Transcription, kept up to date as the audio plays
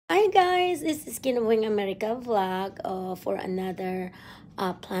Hi guys, this is Kinawing America vlog for another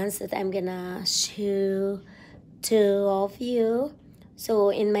plans that I'm gonna show to all of you. So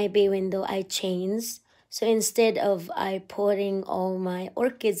in my bay window I changed. So instead of I putting all my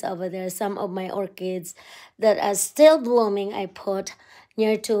orchids over there, some of my orchids that are still blooming I put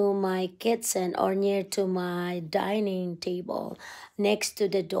near to my kitchen or near to my dining table next to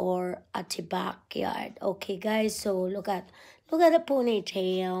the door at the backyard. Okay guys, so look at the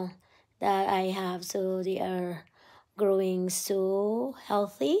ponytail that I have. So they are growing so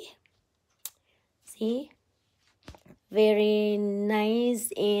healthy. See? Very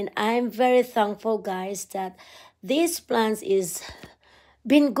nice. And I'm very thankful, guys, that this plants is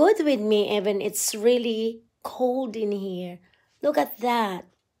been good with me even it's really cold in here. Look at that.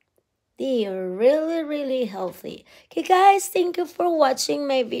 They are really, really healthy. Okay, guys, thank you for watching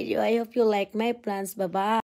my video. I hope you like my plants. Bye-bye.